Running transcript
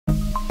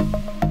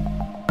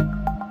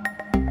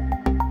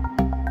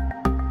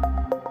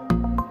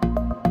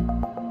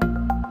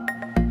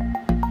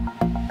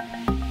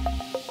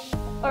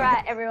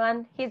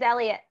everyone. Here's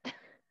Elliott.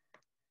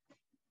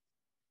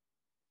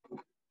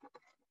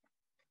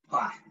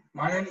 Hi,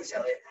 my name is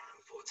Elliott and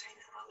I'm 14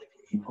 and I live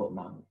in Newport,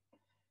 Melbourne.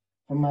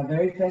 From my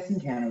very first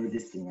encounter with the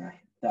stingray,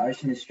 the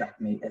ocean has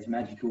struck me as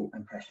magical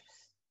and precious.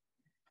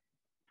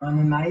 I'm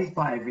amazed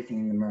by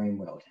everything in the marine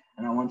world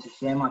and I want to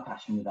share my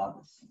passion with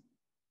others.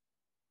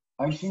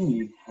 Ocean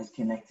Youth has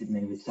connected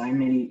me with so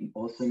many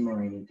awesome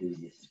marine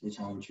enthusiasts,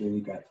 which I am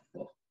truly grateful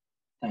for.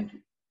 Thank you.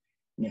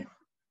 Now,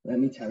 let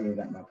me tell you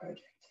about my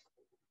project.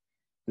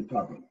 The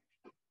problem.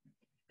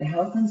 The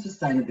health and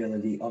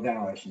sustainability of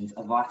our oceans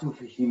are vital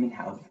for human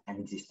health and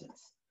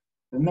existence,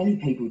 but many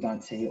people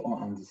don't see or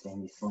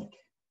understand this link.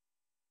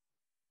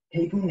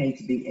 People need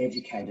to be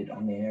educated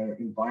on their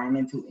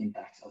environmental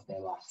impacts of their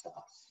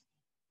lifestyles.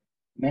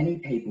 Many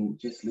people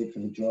just live for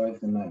the joy of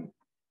the moment.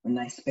 When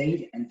they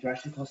speed and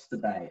thrash across the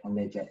bay on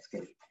their jet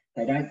ski,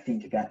 they don't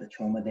think about the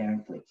trauma they're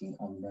inflicting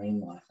on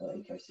marine life or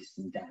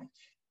ecosystem damage.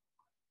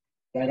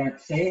 They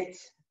don't see it,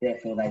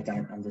 therefore they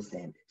don't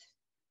understand it.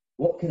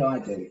 What could I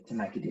do to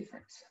make a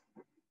difference?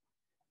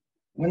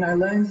 When I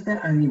learned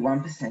that only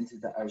 1%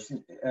 of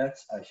the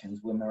Earth's oceans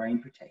were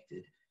marine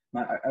protected,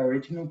 my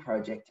original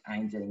project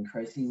aimed at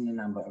increasing the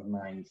number of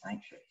marine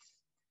sanctuaries.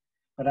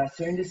 But I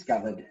soon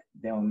discovered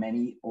there were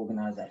many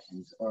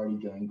organisations already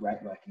doing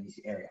great work in this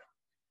area.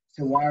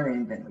 So why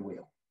reinvent the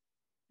wheel?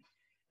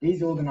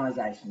 These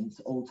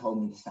organisations all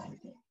told me the same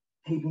thing.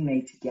 People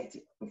need to get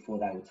it before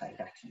they will take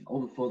action,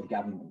 or before the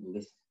government will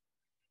listen.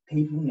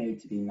 People need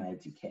to be made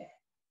to care.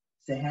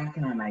 So how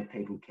can I make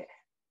people care?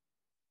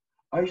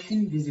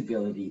 Ocean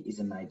visibility is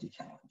a major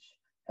challenge.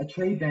 A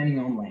tree burning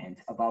on land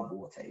above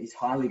water is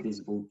highly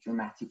visible,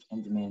 dramatic,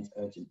 and demands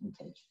urgent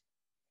attention.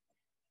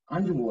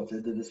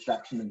 Underwater, the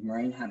destruction of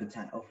marine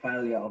habitat or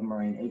failure of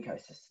marine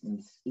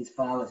ecosystems is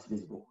far less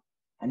visible,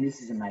 and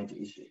this is a major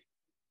issue.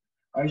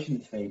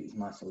 Ocean Feed is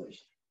my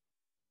solution.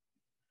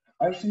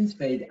 Ocean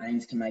Feed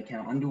aims to make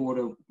our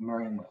underwater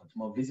marine world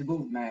more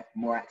visible,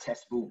 more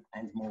accessible,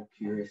 and more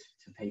curious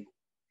to people.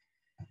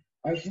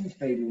 Ocean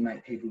Feed will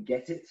make people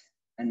get it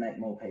and make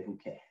more people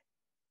care.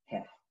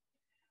 How?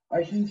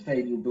 Ocean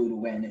Feed will build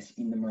awareness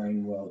in the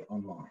marine world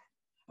online.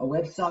 A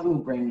website will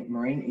bring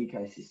marine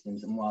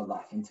ecosystems and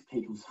wildlife into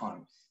people's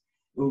homes.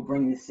 It will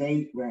bring the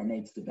sea where it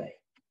needs to be.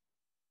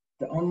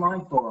 The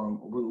online forum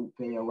will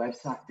be a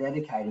website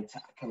dedicated to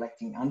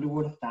collecting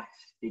underwater facts,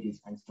 figures,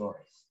 and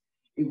stories.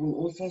 It will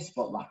also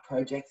spotlight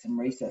projects and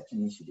research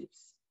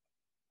initiatives.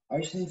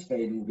 Ocean's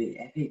Feed will be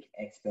epic,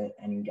 expert,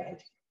 and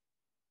engaging.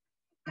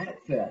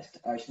 At first,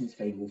 Ocean's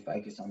Feed will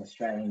focus on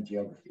Australian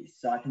geography,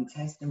 so I can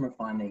test and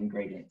refine the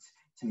ingredients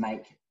to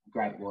make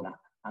great water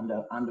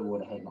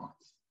underwater headlines.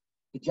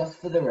 But just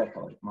for the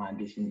record, my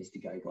ambition is to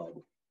go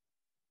global.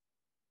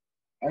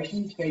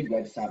 Ocean's Feed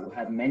website will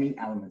have many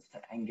elements to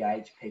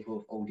engage people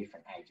of all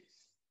different ages.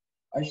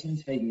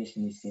 Ocean's Feed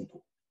mission is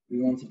simple.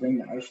 We want to bring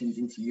the oceans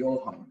into your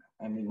home,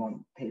 and we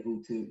want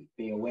people to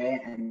be aware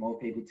and more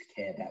people to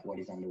care about what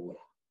is underwater.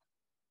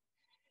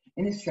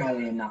 In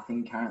Australia,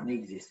 nothing currently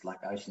exists like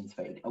Ocean's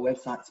Feed, a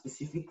website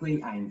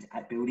specifically aimed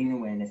at building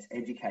awareness,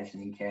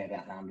 education, and care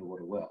about the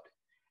underwater world.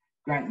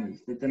 Great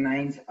news, the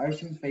domains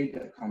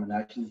oceansfeed.com and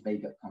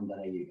oceansfeed.com.au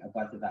are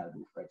both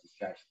available for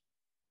registration.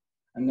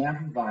 I'll now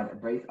provide a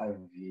brief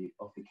overview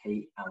of the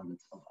key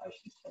elements of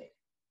Ocean's Feed.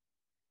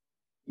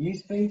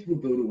 News feeds will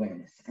build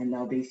awareness, and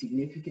they'll be a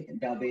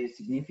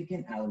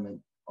significant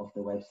element of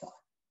the website.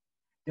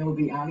 There will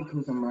be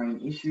articles on marine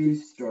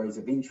issues, stories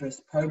of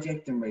interest,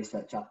 project and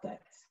research updates,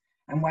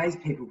 and ways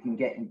people can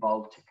get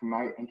involved to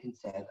promote and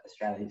conserve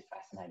Australia's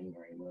fascinating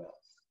marine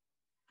worlds.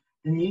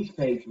 The news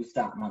feeds will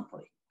start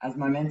monthly. As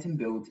momentum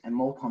builds and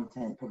more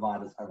content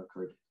providers are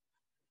recruited,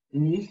 the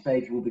news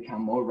feeds will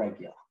become more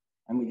regular,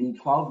 and within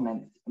 12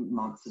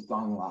 months of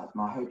going live,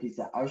 my hope is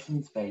that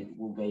Ocean's Feed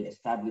will be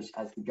established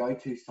as the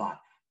go-to site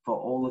for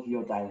all of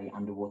your daily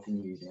underwater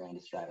news around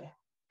Australia.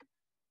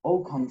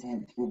 All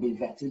content will be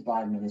vetted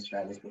by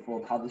administrators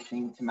before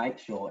publishing to make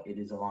sure it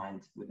is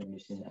aligned with the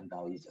mission and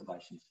values of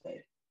Ocean's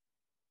Feed.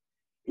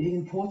 It is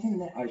important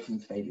that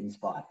Ocean's Feed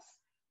inspires.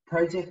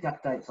 Project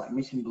updates like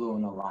Mission Blue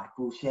and the like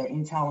will share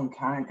intel on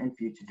current and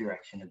future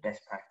direction of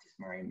best practice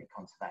marine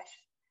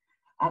conservation.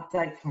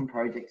 Updates from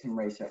projects and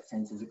research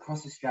centres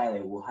across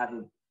Australia will have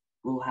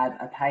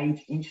a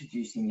page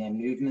introducing their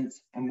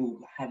movements and will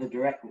have a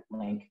direct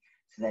link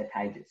to their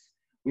pages,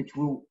 which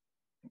will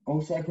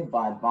also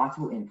provide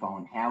vital info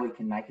on how we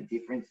can make a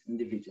difference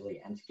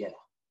individually and together.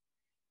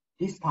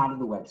 This part of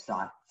the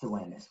website's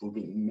awareness will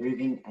be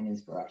moving and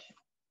inspirational.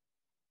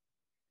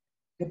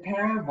 The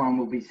Power of One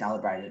will be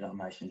celebrated on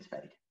Ocean's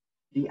Feed.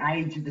 The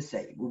Age of the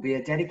Sea will be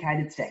a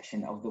dedicated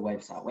section of the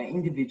website where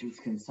individuals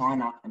can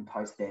sign up and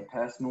post their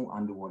personal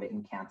underwater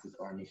encounters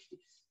or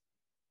initiatives.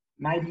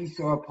 Maybe you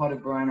saw a pod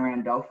of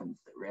around dolphins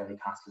that rarely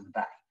pass through the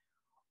bay.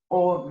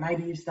 Or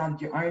maybe you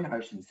started your own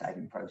ocean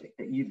saving project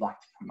that you'd like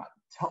to promote.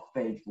 Top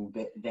feeds will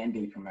then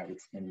be promoted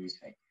to the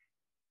newsfeed.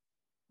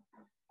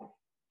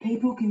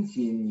 People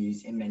consume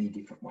news in many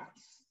different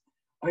ways.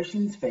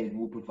 Ocean's Feed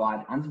will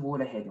provide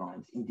underwater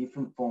headlines in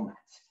different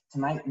formats to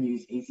make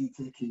news easy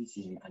to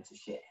consume and to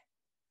share.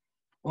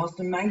 Whilst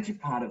a major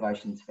part of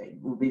Ocean's feed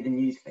will be the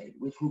news feed,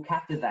 which will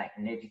captivate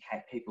and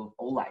educate people of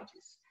all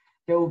ages,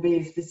 there will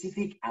be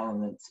specific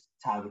elements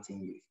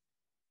targeting youth.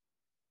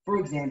 For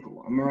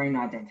example, a marine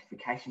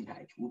identification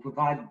page will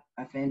provide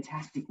a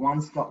fantastic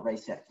one-stop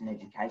research and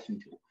education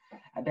tool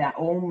about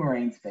all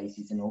marine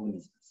species and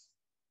organisms.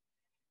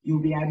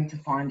 You'll be able to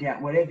find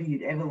out whatever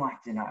you'd ever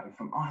like to know,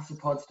 from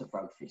isopods to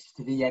frogfish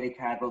to the yeti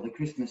crab or the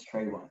Christmas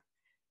tree worm.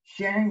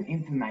 Sharing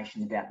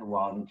information about the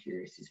wild and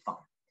curious is fun.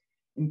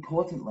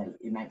 Importantly,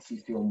 it makes you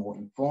feel more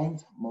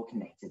informed, more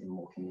connected, and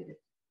more committed.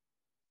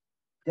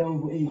 There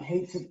will be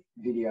heaps of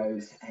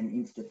videos and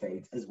Insta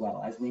feeds as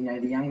well, as we know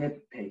the younger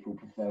people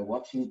prefer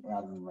watching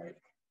rather than reading.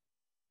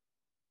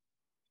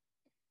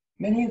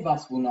 Many of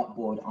us will not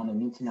board on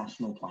an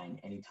international plane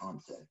anytime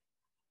soon.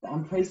 The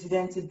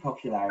unprecedented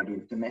popularity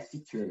of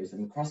domestic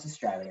tourism across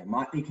Australia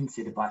might be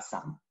considered by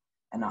some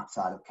an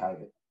upside of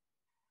COVID.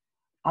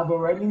 I've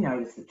already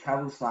noticed that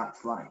travel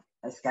sites like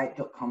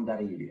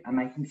escape.com.au are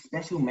making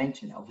special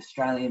mention of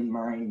Australian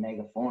marine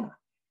megafauna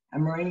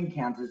and marine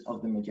encounters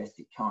of the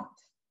majestic kind.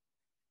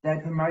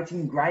 They're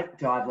promoting great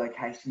dive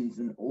locations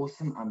and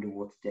awesome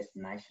underwater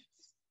destinations.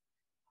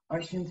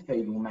 Ocean's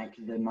feed will make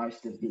the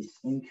most of this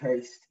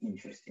increased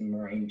interest in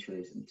marine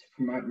tourism to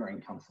promote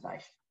marine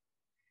conservation.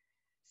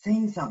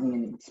 Seeing something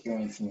and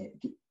experiencing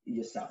it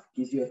yourself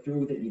gives you a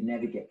thrill that you'd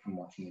never get from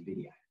watching a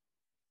video.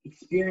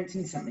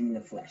 Experiencing something in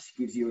the flesh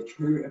gives you a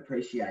true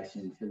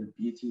appreciation for the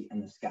beauty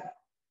and the scale.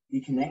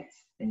 You connect,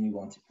 then you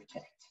want to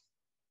protect.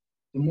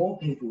 The more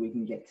people we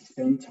can get to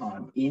spend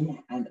time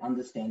in and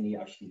understand the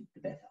ocean,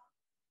 the better.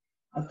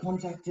 I've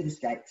contacted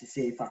Escape to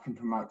see if I can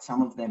promote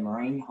some of their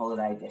marine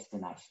holiday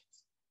destinations.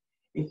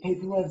 If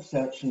people are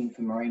searching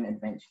for marine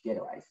adventure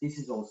getaways, this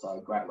is also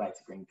a great way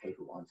to bring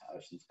people onto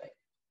Ocean's feed.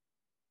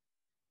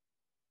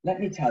 Let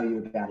me tell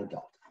you about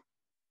Adopt.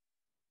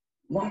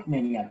 Like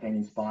many, I've been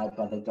inspired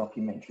by the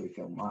documentary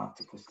film My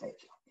Octopus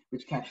Teacher,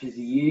 which captures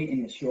a year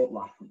in the short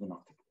life of an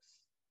octopus.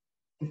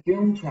 The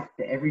film tracked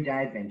the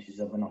everyday adventures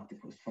of an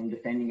octopus, from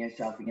defending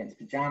herself against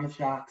pajama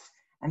sharks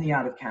and the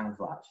art of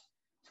camouflage,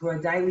 to her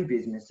daily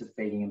business of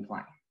feeding and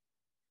playing.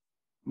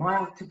 My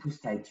Octopus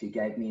Teacher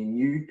gave me a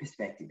new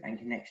perspective and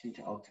connection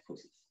to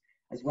octopuses,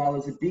 as well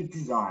as a big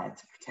desire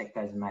to protect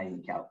those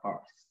amazing kelp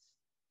forests.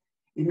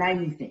 It made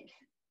me think,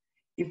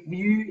 if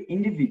you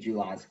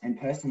individualise and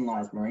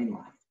personalise marine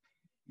life,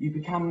 you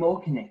become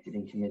more connected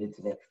and committed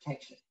to their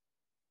protection.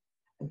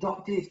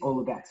 Adopt is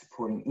all about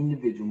supporting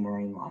individual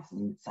marine life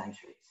and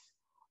sanctuaries.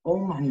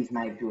 All monies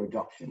made through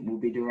adoption will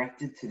be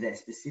directed to their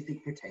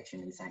specific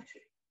protection and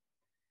sanctuary.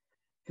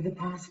 For the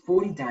past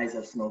 40 days,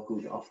 I've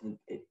snorkeled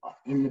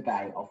in the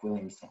bay off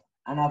Williamstown,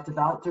 and I've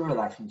developed a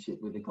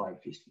relationship with the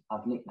globefish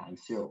I've nicknamed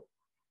Cyril.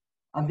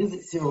 I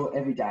visit Cyril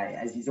every day,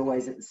 as he's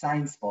always at the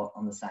same spot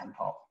on the same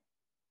pole.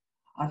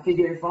 I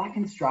figure if I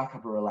can strike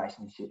up a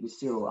relationship with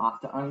Cyril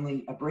after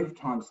only a brief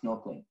time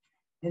snorkeling,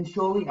 then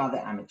surely other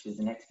amateurs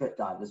and expert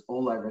divers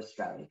all over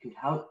Australia could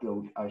help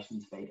build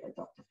Ocean's Feed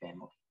Adopt a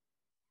family.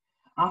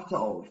 After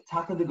all, if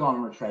Tucker the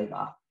Golden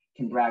Retriever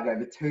can brag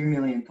over 2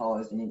 million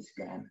followers on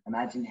Instagram,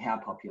 imagine how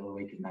popular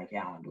we could make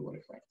our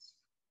underwater friends.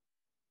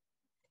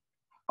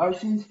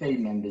 Ocean's Feed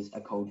members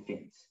are called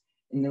Fins,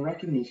 in the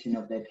recognition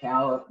of their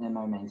power, their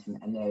momentum,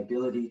 and their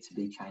ability to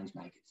be change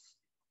makers.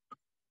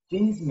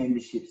 Fins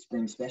memberships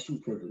bring special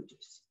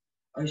privileges.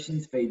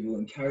 Ocean's Feed will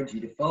encourage you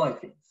to follow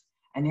Fins,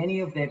 and any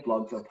of their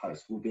blogs or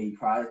posts will be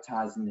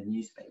prioritised in the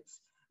news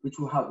feeds, which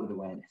will help with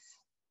awareness.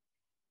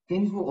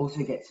 Fins will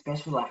also get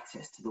special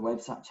access to the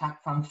website chat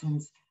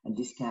functions and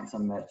discounts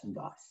on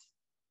merchandise.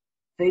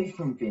 Fees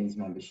from Fins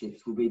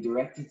memberships will be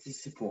directed to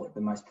support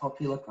the most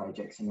popular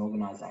projects and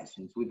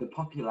organisations, with the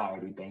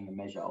popularity being a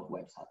measure of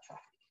website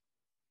traffic.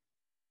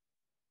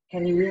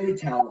 Can you really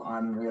tell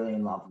I'm really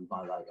in love with my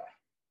logo?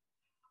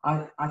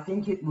 I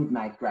think it would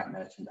make great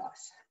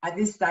merchandise. At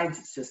this stage,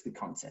 it's just the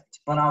concept,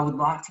 but I would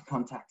like to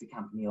contact a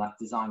company like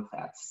Design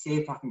Cloud to see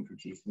if I can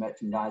produce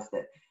merchandise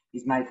that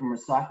is made from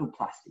recycled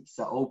plastic,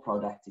 so all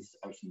product is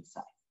ocean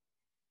safe.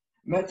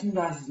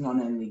 Merchandise is not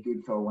only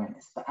good for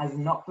awareness, but as a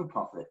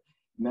not-for-profit,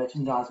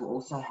 merchandise will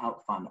also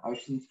help fund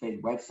Ocean's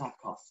Feed website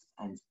costs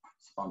and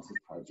sponsored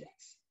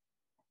projects.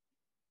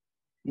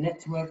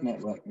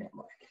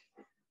 Network.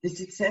 The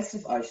success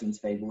of Ocean's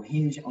Feed will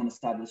hinge on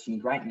establishing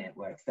great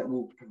networks that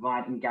will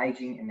provide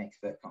engaging and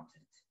expert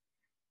content.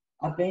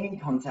 I've been in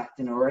contact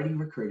and already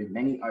recruited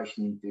many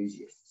ocean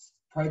enthusiasts,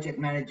 project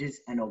managers,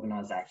 and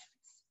organisations.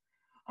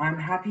 I'm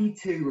happy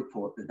to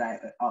report that they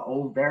are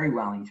all very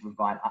willing to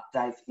provide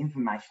updates,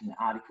 information, and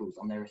articles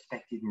on their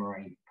respective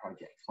marine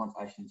projects once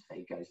Ocean's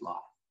Feed goes live.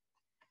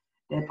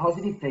 Their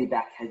positive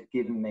feedback has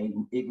given me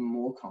even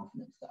more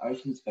confidence that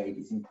Ocean's Feed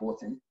is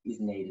important, is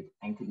needed,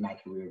 and could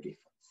make a real difference.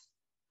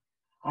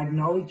 I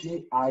acknowledge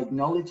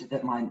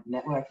that my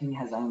networking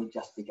has only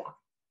just begun.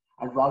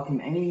 I'd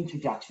welcome any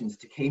introductions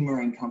to key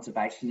marine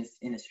conservationists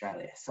in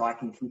Australia so I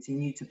can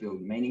continue to build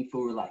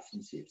meaningful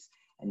relationships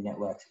and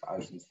networks for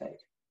Ocean's Feed.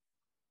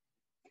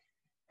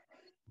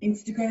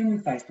 Instagram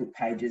and Facebook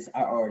pages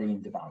are already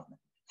in development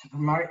to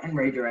promote and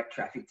redirect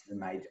traffic to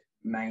the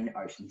main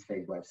Ocean's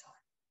Feed website.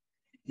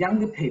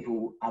 Younger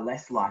people are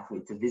less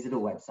likely to visit a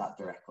website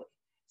directly.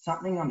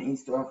 Something on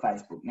Insta or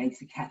Facebook needs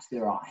to catch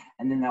their eye,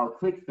 and then they'll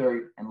click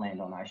through and land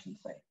on Ocean's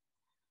feed.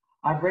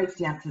 I've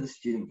reached out to the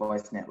Student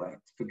Voice Network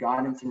for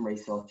guidance and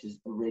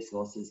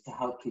resources to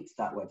help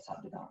kickstart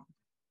website development.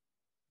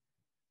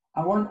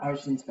 I want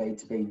Ocean's feed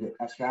to be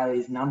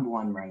Australia's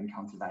 #1 marine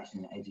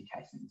conservation and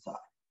education site.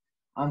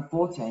 I'm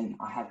 14,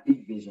 I have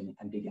big vision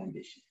and big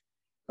ambition,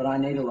 but I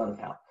need a lot of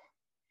help.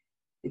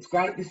 It's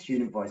great the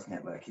Student Voice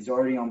Network is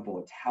already on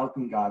board to help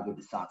and guide with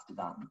the site's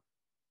development.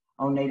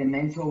 I'll need a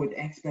mentor with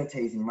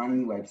expertise in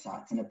running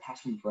websites and a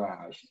passion for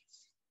our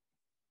oceans.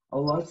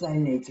 I'll also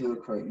need to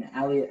recruit an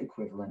Elliott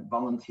equivalent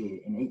volunteer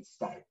in each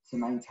state to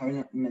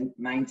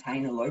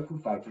maintain a local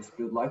focus,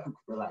 build local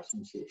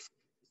relationships,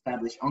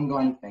 establish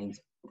ongoing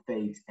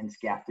feeds and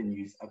scout the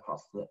news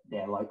across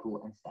their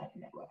local and state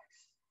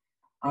networks.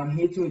 I'm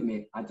here to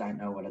admit I don't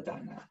know what I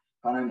don't know,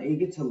 but I'm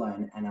eager to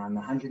learn and I'm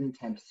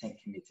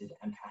 110% committed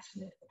and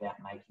passionate about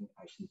making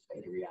Ocean's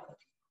feed a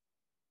reality.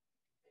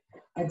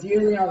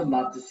 Ideally, I would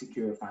love to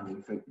secure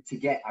funding to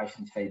get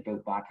Ocean's feed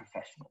built by a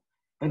professional,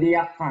 but the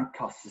upfront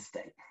costs are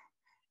steep.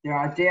 There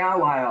are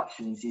DIY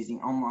options using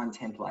online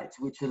templates,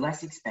 which are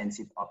less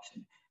expensive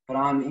option, but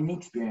I'm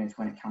inexperienced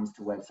when it comes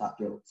to website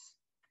builds.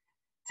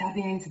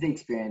 Tapping into the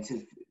experience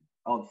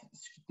of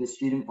the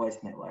Student Voice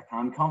Network,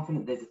 I'm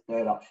confident there's a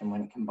third option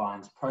when it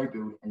combines pro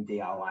build and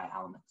DIY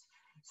elements.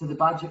 So the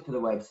budget for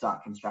the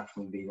website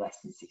construction would be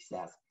less than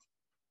 $6,000.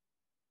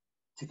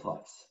 To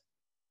close,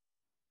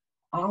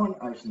 I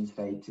want Ocean's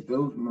feed to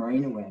build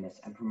marine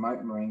awareness and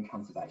promote marine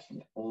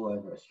conservation all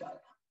over Australia.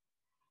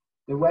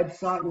 The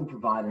website will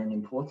provide an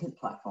important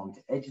platform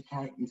to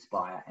educate,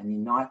 inspire, and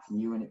unite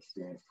new and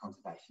experienced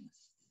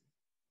conservationists.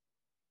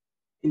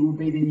 It will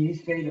be the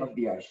newsfeed of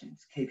the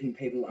oceans, keeping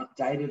people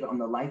updated on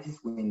the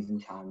latest winds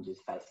and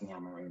challenges facing our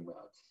marine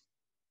worlds.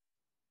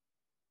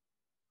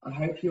 I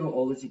hope you're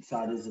all as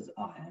excited as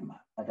I am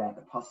about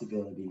the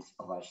possibilities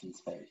of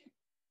Ocean's feed.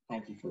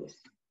 Thank you for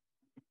listening.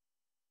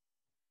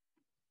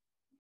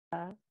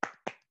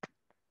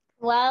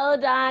 Well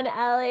done,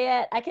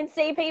 Elliott. I can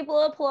see people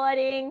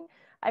applauding.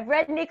 I've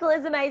read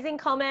Nicola's amazing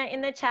comment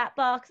in the chat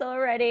box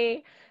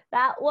already.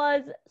 That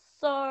was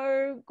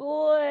so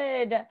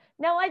good.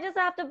 Now I just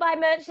have to buy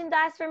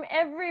merchandise from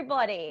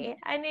everybody.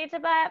 I need to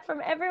buy it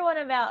from every one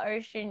of our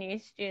Ocean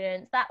News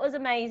students. That was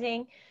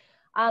amazing.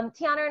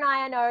 Tiana and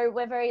I know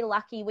we're very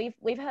lucky.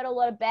 We've heard a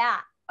lot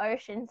about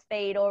Ocean's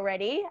feed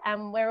already,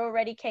 and we're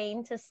already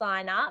keen to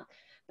sign up.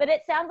 But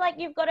it sounds like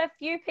you've got a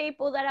few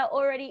people that are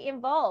already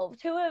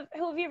involved. Who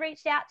have you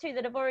reached out to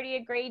that have already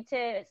agreed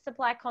to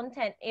supply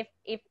content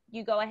if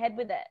you go ahead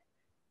with it?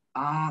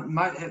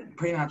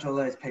 Pretty much all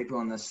those people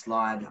on the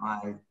slide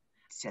I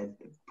said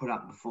put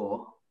up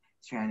before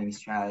surrounding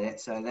Australia.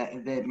 So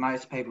that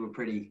most people are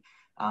pretty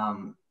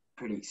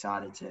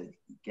excited to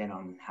get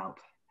on and help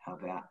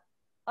out.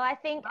 Well, I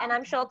think, and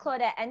I'm sure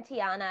Claudette and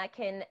Tiana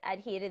can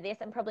adhere to this,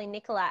 and probably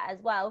Nicola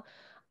as well.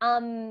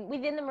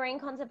 Within the marine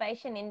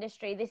conservation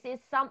industry, this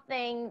is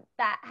something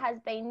that has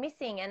been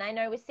missing. And I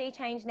know with Sea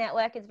Change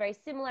Network, it's very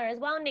similar as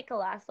well,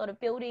 Nicola, sort of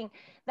building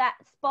that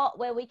spot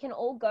where we can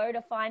all go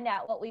to find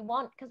out what we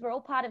want, because we're all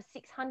part of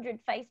 600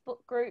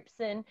 Facebook groups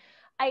and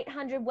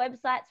 800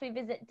 websites we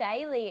visit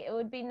daily. It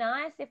would be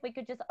nice if we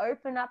could just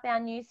open up our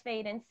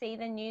newsfeed and see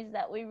the news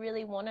that we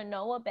really want to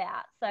know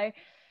about. So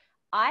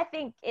I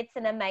think it's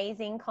an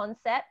amazing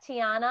concept.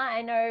 Tiana,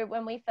 I know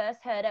when we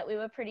first heard it, we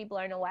were pretty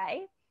blown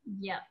away.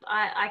 Yep,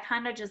 I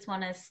kind of just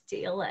want to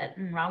steal it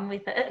and run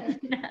with it.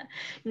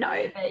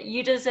 No, but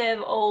you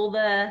deserve all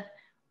the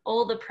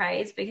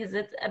praise, because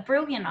it's a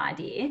brilliant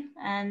idea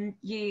and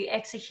you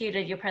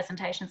executed your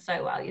presentation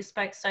so well. You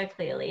spoke so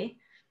clearly.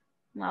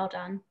 Well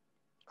done.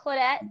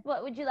 Claudette,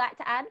 what would you like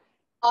to add?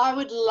 I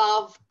would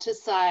love to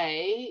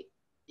say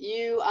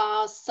you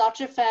are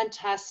such a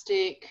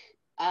fantastic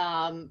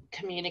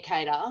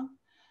communicator.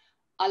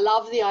 I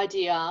love the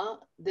idea.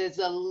 There's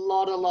a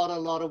lot of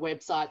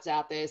websites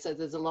out there. So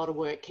there's a lot of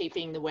work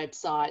keeping the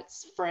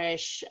websites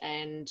fresh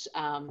and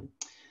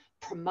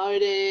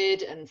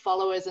promoted and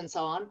followers and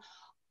so on.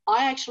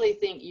 I actually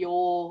think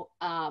you're,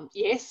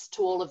 yes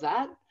to all of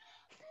that,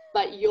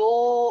 but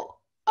you're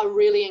a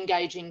really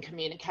engaging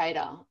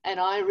communicator. And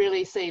I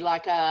really see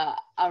like a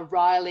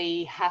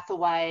Riley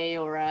Hathaway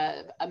or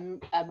a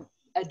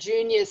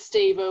junior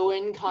Steve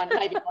Irwin, kind of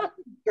maybe not as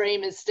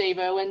extreme as Steve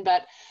Irwin,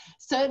 but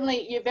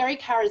certainly you're very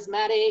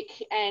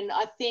charismatic. And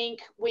I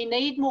think we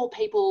need more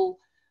people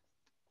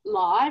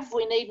live.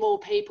 We need more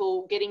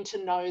people getting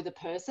to know the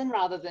person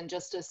rather than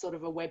just a sort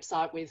of a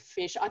website with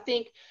fish. I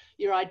think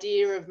your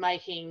idea of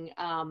making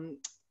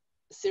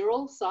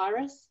Cyril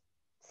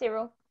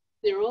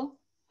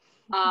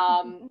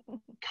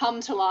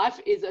come to life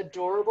is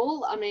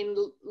adorable. I mean,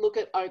 look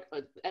at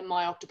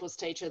my octopus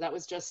teacher. That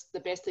was just the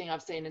best thing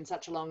I've seen in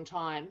such a long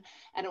time.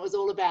 And it was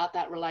all about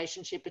that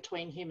relationship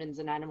between humans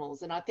and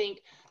animals. And I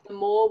think the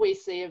more we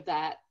see of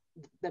that,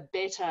 the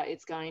better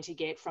it's going to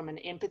get from an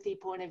empathy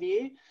point of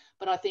view.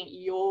 But I think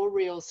your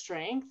real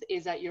strength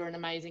is that you're an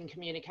amazing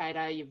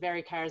communicator. You're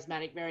very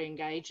charismatic, very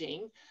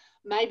engaging.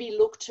 maybe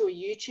look to a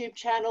YouTube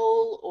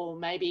channel, or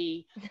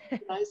maybe, you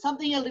know,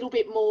 something a little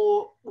bit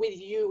more with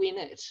you in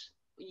it.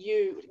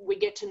 We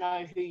get to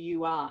know who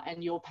you are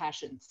and your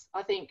passions.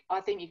 I think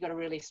you've got a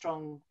really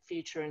strong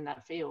future in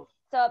that field.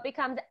 So it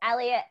becomes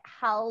Elliott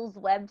Hull's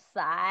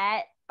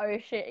website,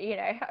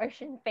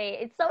 Ocean Feet.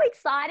 It's so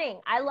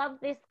exciting. I love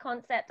this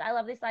concept. I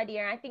love this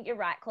idea. And I think you're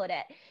right,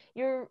 Claudette.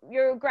 You're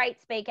a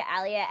great speaker,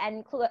 Elliott.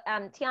 And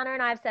Tiana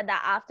and I have said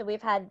that after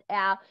we've had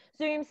our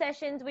Zoom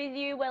sessions with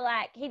you. We're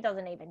like, he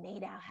doesn't even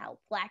need our help.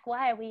 Like,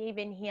 why are we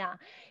even here?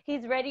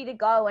 He's ready to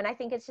go. And I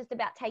think it's just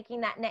about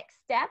taking that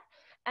next step.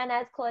 And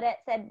as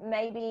Claudette said,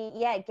 maybe,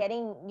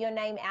 getting your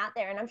name out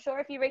there. And I'm sure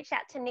if you reach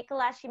out to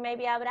Nicola, she may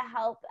be able to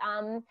help.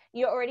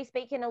 You're already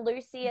speaking to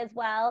Lucy as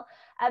well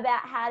about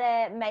how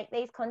to make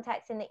these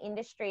contacts in the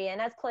industry. And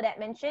as Claudette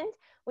mentioned,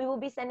 we will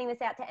be sending this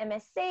out to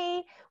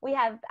MSC. We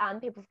have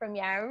people from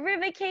Yarra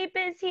River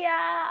Keepers here.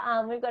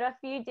 We've got a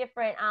few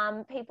different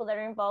people that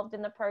are involved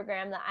in the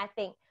program that I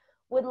think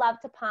would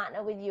love to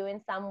partner with you in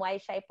some way,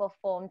 shape or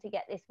form to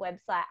get this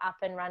website up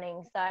and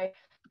running. So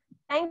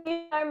thank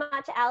you so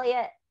much,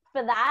 Elliott,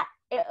 for that.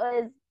 It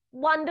was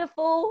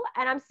wonderful,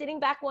 and I'm sitting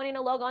back wanting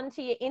to log on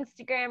to your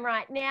Instagram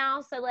right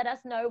now, so let us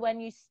know when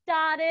you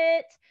start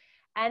it,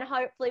 and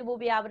hopefully we'll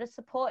be able to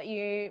support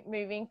you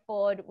moving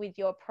forward with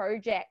your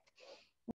project.